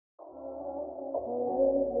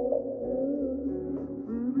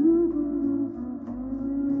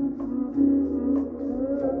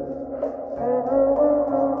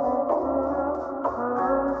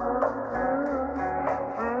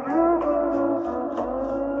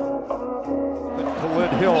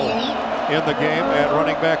Hill in the game at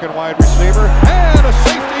running back and wide receiver. And a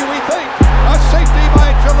safety, we think. A safety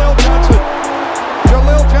by Jaleel Johnson.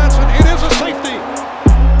 Jaleel Johnson, it is a safety.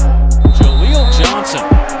 Jaleel Johnson,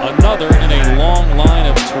 another in a long line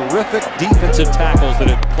of terrific defensive tackles that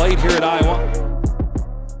have played here at Iowa.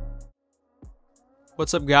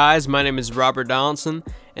 What's up, guys? My name is Robert Donaldson,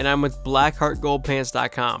 and I'm with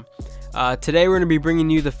BlackHeartGoldPants.com. Today we're going to be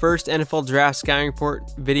bringing you the first NFL Draft Scouting Report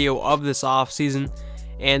video of this offseason,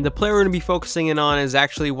 and the player we're going to be focusing in on is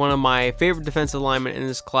actually one of my favorite defensive linemen in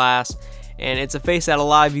this class, and it's a face that a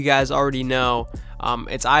lot of you guys already know.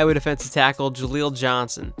 It's Iowa defensive tackle Jaleel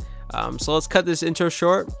Johnson. So let's cut this intro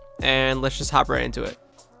short, and let's just hop right into it.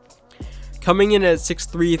 Coming in at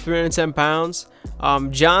 6'3", 310 pounds,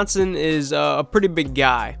 Johnson is a pretty big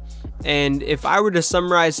guy. And if I were to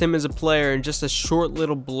summarize him as a player in just a short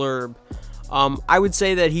little blurb, I would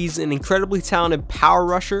say that he's an incredibly talented power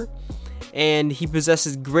rusher, and he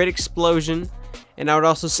possesses great explosion, and I would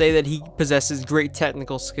also say that he possesses great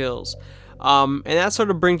technical skills. And that sort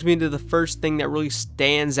of brings me to the first thing that really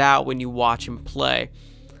stands out when you watch him play.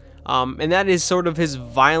 And that is sort of his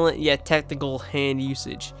violent yet technical hand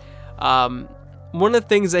usage. One of the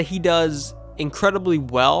things that he does incredibly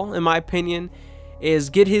well, in my opinion, is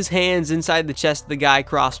get his hands inside the chest of the guy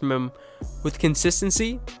across from him with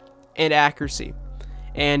consistency and accuracy.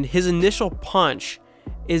 And his initial punch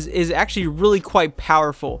is actually really quite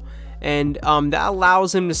powerful, and that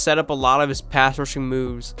allows him to set up a lot of his pass rushing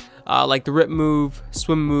moves, like the rip move,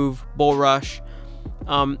 swim move, bull rush.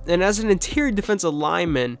 And as an interior defensive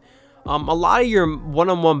lineman, a lot of your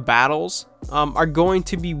one-on-one battles are going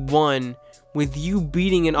to be won with you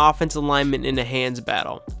beating an offensive lineman in a hands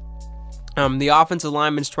battle. The offensive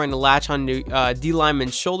lineman is trying to latch on to D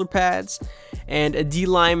lineman's shoulder pads, and a D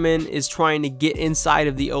lineman is trying to get inside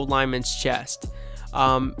of the O lineman's chest.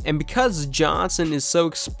 And because Johnson is so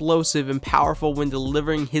explosive and powerful when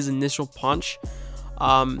delivering his initial punch,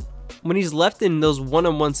 when he's left in those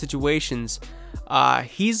one-on-one situations,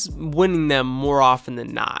 he's winning them more often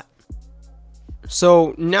than not.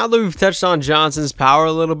 So now that we've touched on Johnson's power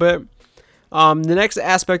a little bit, the next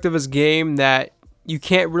aspect of his game that you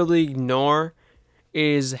can't really ignore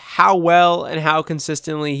is how well and how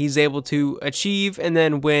consistently he's able to achieve and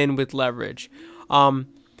then win with leverage.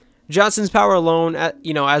 Johnson's power alone,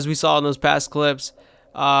 as we saw in those past clips,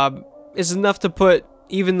 is enough to put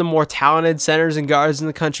even the more talented centers and guards in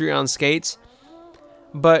the country on skates.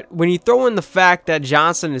 But when you throw in the fact that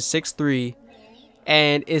Johnson is 6'3",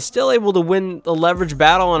 and is still able to win the leverage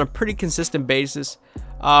battle on a pretty consistent basis,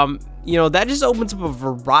 that just opens up a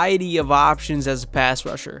variety of options as a pass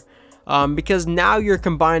rusher, because now you're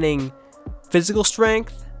combining physical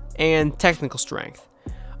strength and technical strength.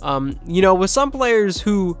 With some players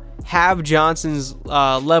who have Johnson's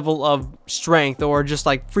level of strength, or just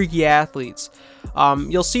like freaky athletes,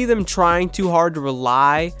 you'll see them trying too hard to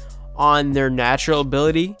rely on their natural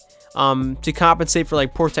ability to compensate for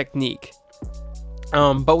like poor technique.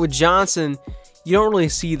 But with Johnson, you don't really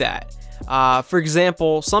see that. For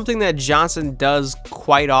example, something that Johnson does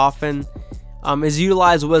quite often is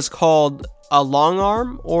utilize what's called a long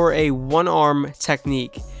arm or a one arm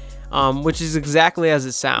technique, which is exactly as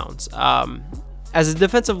it sounds. As a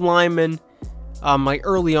defensive lineman, like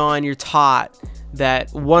early on, you're taught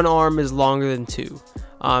that one arm is longer than two,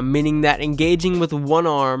 meaning that engaging with one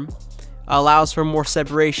arm allows for more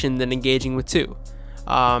separation than engaging with two.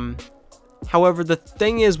 However, the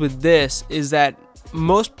thing is with this is that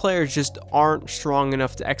most players just aren't strong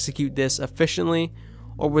enough to execute this efficiently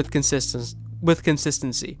or with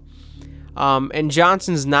consistency. And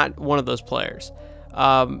Johnson's not one of those players.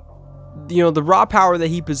 The raw power that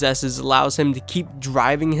he possesses allows him to keep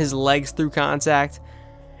driving his legs through contact,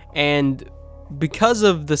 and because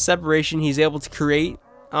of the separation he's able to create,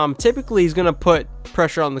 typically he's going to put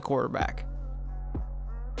pressure on the quarterback.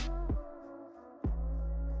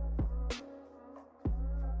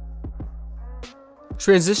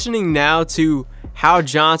 Transitioning now to how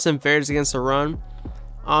Johnson fares against the run,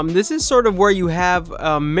 this is sort of where you have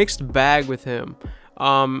a mixed bag with him.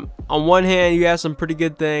 On one hand, you have some pretty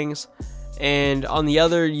good things, and on the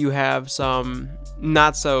other, you have some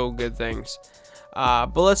not so good things.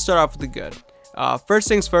 But let's start off with the good. First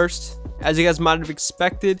things first, as you guys might have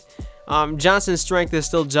expected, Johnson's strength is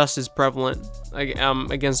still just as prevalent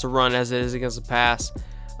against the run as it is against the pass.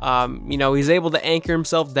 He's able to anchor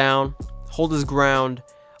himself down, hold his ground,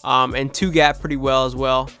 and two-gap pretty well as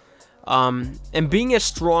well. And being as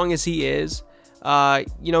strong as he is,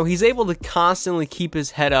 he's able to constantly keep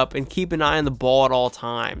his head up and keep an eye on the ball at all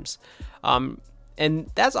times.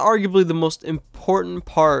 And that's arguably the most important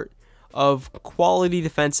part of quality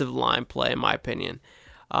defensive line play, in my opinion.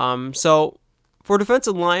 So for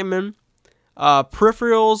defensive linemen,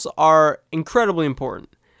 peripherals are incredibly important.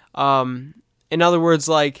 In other words,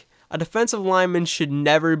 like, a defensive lineman should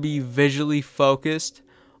never be visually focused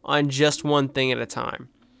on just one thing at a time.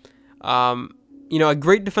 A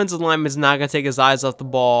great defensive lineman is not going to take his eyes off the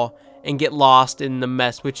ball and get lost in the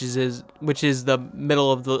mess, which is the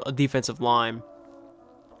middle of the defensive line.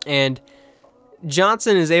 And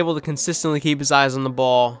Johnson is able to consistently keep his eyes on the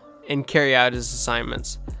ball and carry out his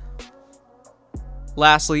assignments.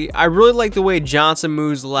 Lastly, I really like the way Johnson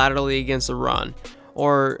moves laterally against the run,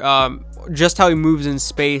 or just how he moves in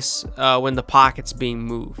space when the pocket's being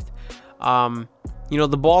moved.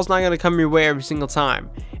 The ball's not going to come your way every single time,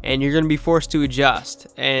 and you're going to be forced to adjust.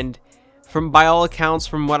 And by all accounts,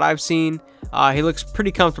 from what I've seen, he looks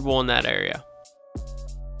pretty comfortable in that area.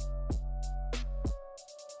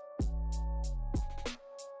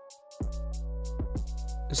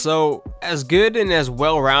 So, as good and as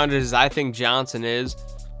well-rounded as I think Johnson is,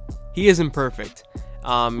 he isn't perfect.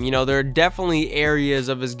 There are definitely areas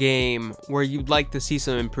of his game where you'd like to see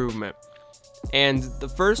some improvement. And the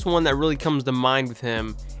first one that really comes to mind with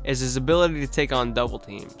him is his ability to take on double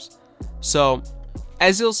teams. So,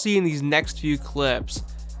 as you'll see in these next few clips,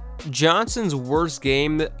 Johnson's worst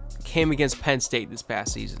game came against Penn State this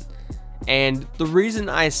past season. And the reason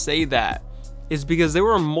I say that is because there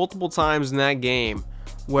were multiple times in that game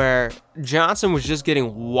where Johnson was just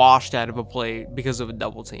getting washed out of a play because of a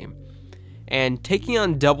double team. And taking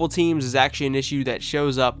on double teams is actually an issue that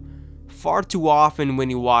shows up far too often when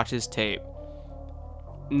you watch his tape.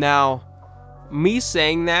 Now, me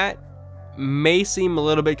saying that may seem a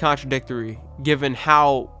little bit contradictory given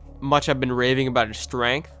how much I've been raving about his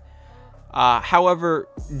strength. However,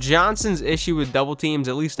 Johnson's issue with double teams,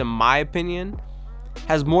 at least in my opinion,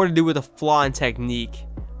 has more to do with a flaw in technique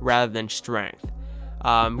rather than strength.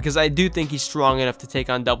 Because I do think he's strong enough to take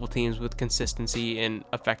on double teams with consistency and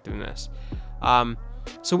effectiveness.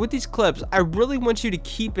 So with these clips, I really want you to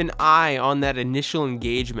keep an eye on that initial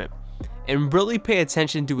engagement and really pay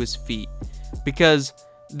attention to his feet, because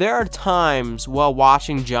there are times while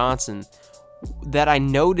watching Johnson that I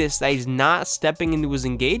notice that he's not stepping into his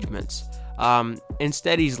engagements.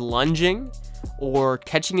 Instead, he's lunging or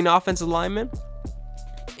catching an offensive lineman.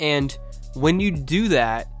 And when you do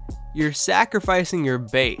that, you're sacrificing your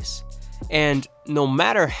base. And no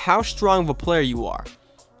matter how strong of a player you are,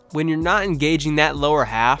 when you're not engaging that lower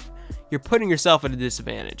half, you're putting yourself at a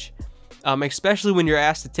disadvantage. Especially when you're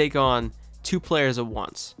asked to take on two players at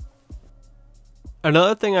once.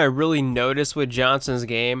 Another thing I really noticed with Johnson's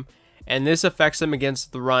game, and this affects him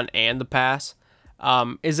against the run and the pass,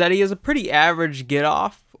 is that he has a pretty average get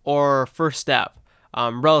off or first step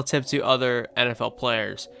relative to other NFL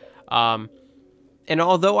players. And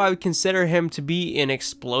although I would consider him to be an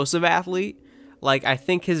explosive athlete, like, I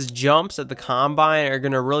think his jumps at the combine are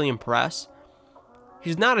going to really impress,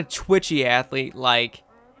 he's not a twitchy athlete like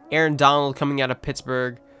Aaron Donald coming out of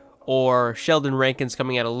Pittsburgh or Sheldon Rankins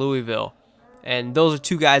coming out of Louisville. And those are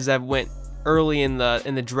two guys that went early in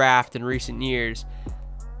the draft in recent years.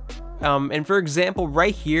 And for example,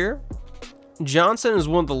 right here, Johnson is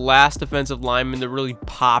one of the last defensive linemen to really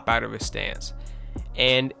pop out of his stance.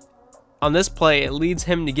 And on this play, it leads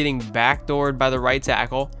him to getting backdoored by the right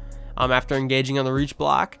tackle after engaging on the reach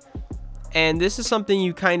block. And this is something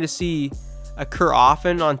you kind of see occur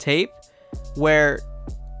often on tape, where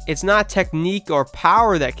it's not technique or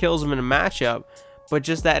power that kills him in a matchup, but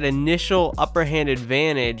just that initial upper hand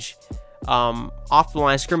advantage off the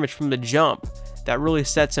line of scrimmage from the jump that really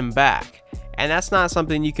sets him back. And that's not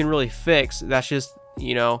something you can really fix. That's just,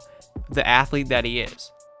 the athlete that he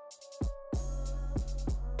is.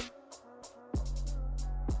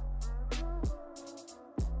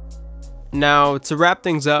 Now, to wrap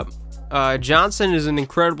things up, Johnson is an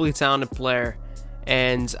incredibly talented player,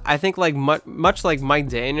 and I think much like Mike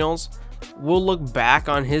Daniels, we'll look back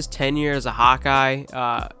on his tenure as a Hawkeye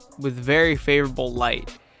with very favorable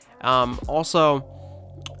light. Also,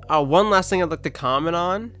 one last thing I'd like to comment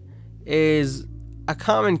on is a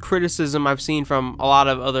common criticism I've seen from a lot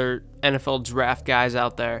of other NFL draft guys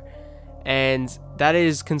out there, and that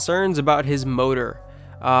is concerns about his motor.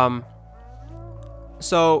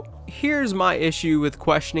 So here's my issue with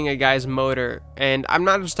questioning a guy's motor, and I'm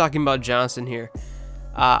not just talking about Johnson here.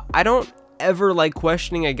 I don't ever like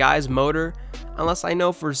questioning a guy's motor unless I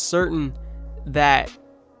know for certain that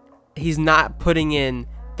he's not putting in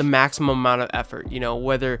the maximum amount of effort.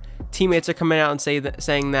 Whether teammates are coming out and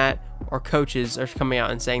saying that, or coaches are coming out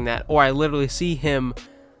and saying that, or I literally see him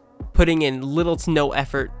putting in little to no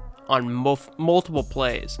effort on multiple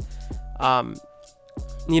plays.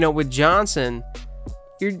 With Johnson,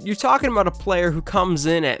 you're talking about a player who comes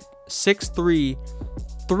in at 6'3",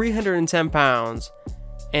 310 pounds,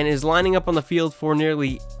 and is lining up on the field for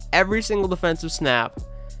nearly every single defensive snap.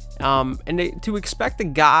 To expect a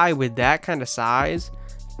guy with that kind of size,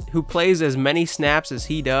 who plays as many snaps as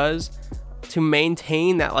he does, to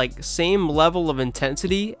maintain that like same level of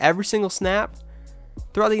intensity every single snap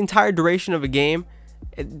throughout the entire duration of a game,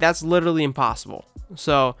 that's literally impossible.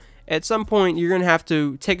 So at some point you're going to have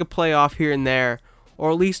to take a play off here and there,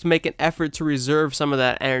 or at least make an effort to reserve some of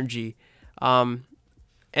that energy. And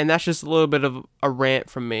that's just a little bit of a rant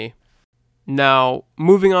from me. Now,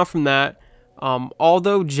 moving on from that,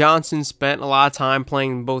 although Johnson spent a lot of time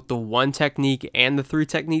playing both the 1 technique and the 3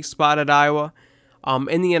 technique spot at Iowa,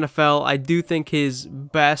 in the NFL, I do think his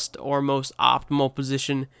best or most optimal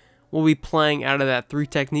position will be playing out of that 3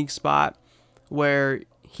 technique spot, where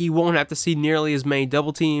he won't have to see nearly as many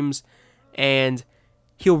double teams, and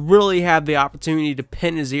he'll really have the opportunity to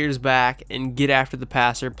pin his ears back and get after the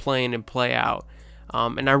passer, play in and play out.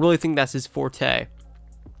 And I really think that's his forte.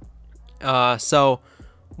 So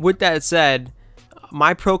with that said,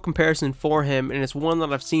 my pro comparison for him, and it's one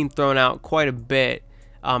that I've seen thrown out quite a bit,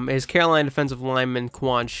 is Carolina defensive lineman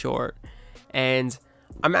Quan Short. And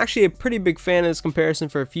I'm actually a pretty big fan of this comparison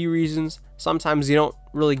for a few reasons. Sometimes you don't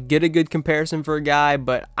really get a good comparison for a guy,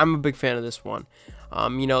 but I'm a big fan of this one.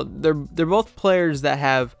 You know, they're both players that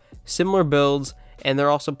have similar builds, and they're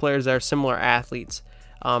also players that are similar athletes.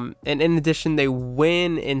 And in addition, they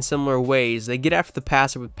win in similar ways. They get after the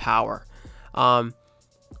passer with power. And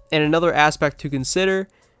another aspect to consider,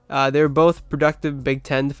 they're both productive Big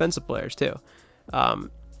Ten defensive players too.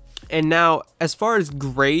 And now, as far as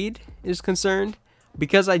grade is concerned,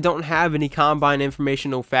 because I don't have any combine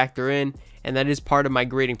information to factor in, and that is part of my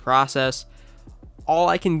grading process, all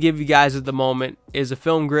I can give you guys at the moment is a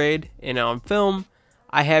film grade. And on film,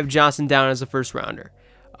 I have Johnson down as a first rounder,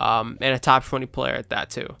 and a top 20 player at that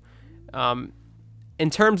too. In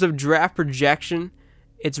terms of draft projection,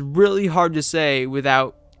 it's really hard to say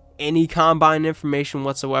without any combine information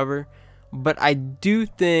whatsoever, but I do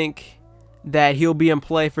think that he'll be in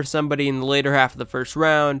play for somebody in the later half of the first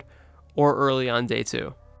round or early on day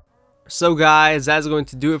 2. So guys, that's going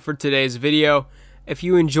to do it for today's video. If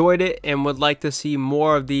you enjoyed it and would like to see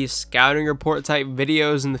more of these scouting report type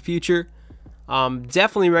videos in the future,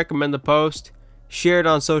 definitely recommend the post, share it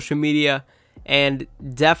on social media, and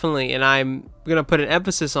definitely, and I'm going to put an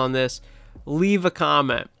emphasis on this, leave a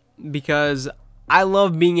comment, because I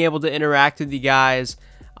love being able to interact with you guys,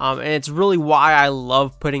 and it's really why I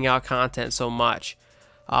love putting out content so much.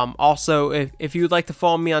 Also, if you would like to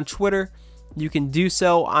follow me on Twitter, you can do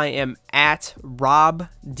so. I am at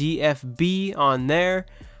RobDFB on there.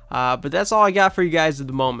 But that's all I got for you guys at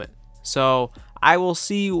the moment. So I will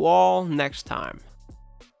see you all next time.